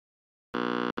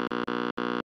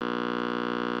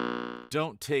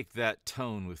Don't take that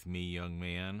tone with me, young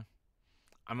man.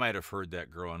 I might have heard that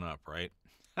growing up, right?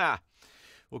 Ha!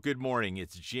 Well, good morning.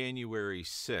 It's January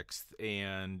 6th,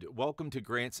 and welcome to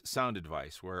Grant's Sound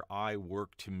Advice, where I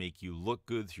work to make you look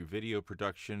good through video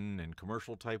production and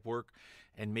commercial type work,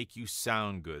 and make you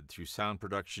sound good through sound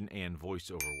production and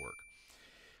voiceover work.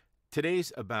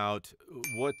 Today's about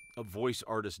what a voice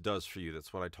artist does for you.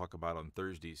 That's what I talk about on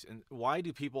Thursdays. And why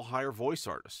do people hire voice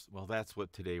artists? Well, that's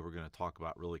what today we're going to talk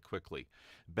about really quickly.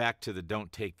 Back to the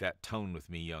don't take that tone with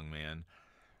me, young man.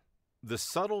 The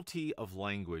subtlety of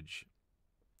language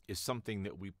is something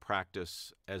that we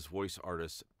practice as voice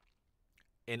artists.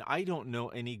 And I don't know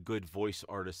any good voice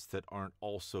artists that aren't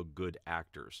also good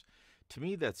actors. To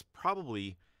me, that's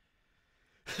probably,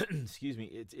 excuse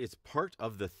me, it's part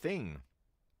of the thing.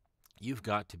 You've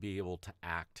got to be able to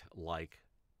act like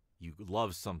you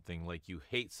love something, like you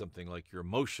hate something, like you're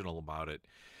emotional about it.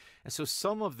 And so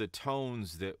some of the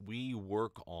tones that we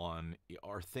work on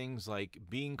are things like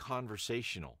being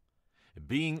conversational,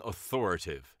 being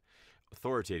authoritative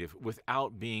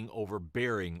without being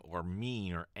overbearing or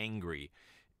mean or angry,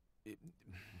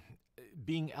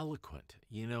 being eloquent,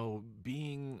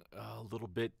 being a little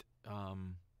bit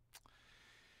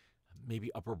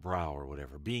maybe upper brow or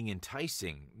whatever, being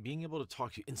enticing, being able to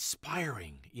talk to you,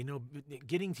 inspiring,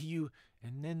 getting to you,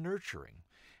 and then nurturing.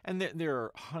 And there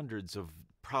are hundreds of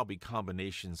probably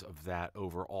combinations of that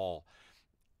overall.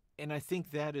 And I think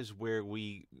that is where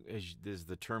we, as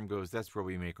the term goes, that's where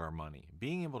we make our money.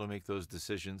 Being able to make those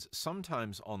decisions,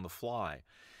 sometimes on the fly.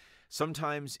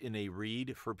 Sometimes in a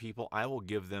read for people, I will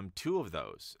give them two of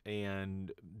those.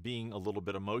 And being a little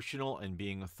bit emotional and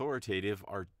being authoritative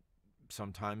are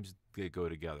sometimes they go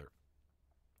together.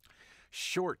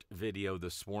 Short video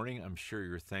this morning. I'm sure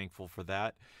you're thankful for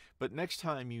that. But next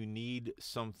time you need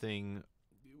something,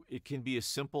 it can be as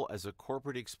simple as a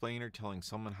corporate explainer telling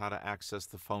someone how to access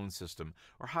the phone system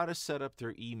or how to set up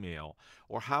their email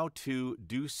or how to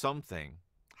do something.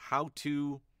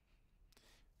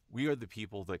 We are the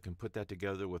people that can put that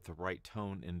together with the right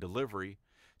tone and delivery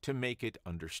to make it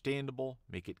understandable,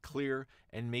 make it clear,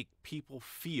 and make people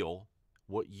feel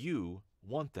what you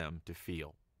want them to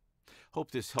feel. Hope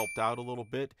this helped out a little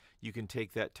bit. You can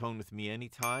take that tone with me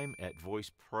anytime at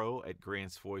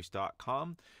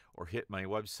voicepro@grantsvoice.com or hit my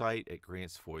website at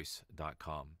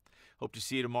grantsvoice.com. Hope to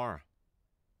see you tomorrow.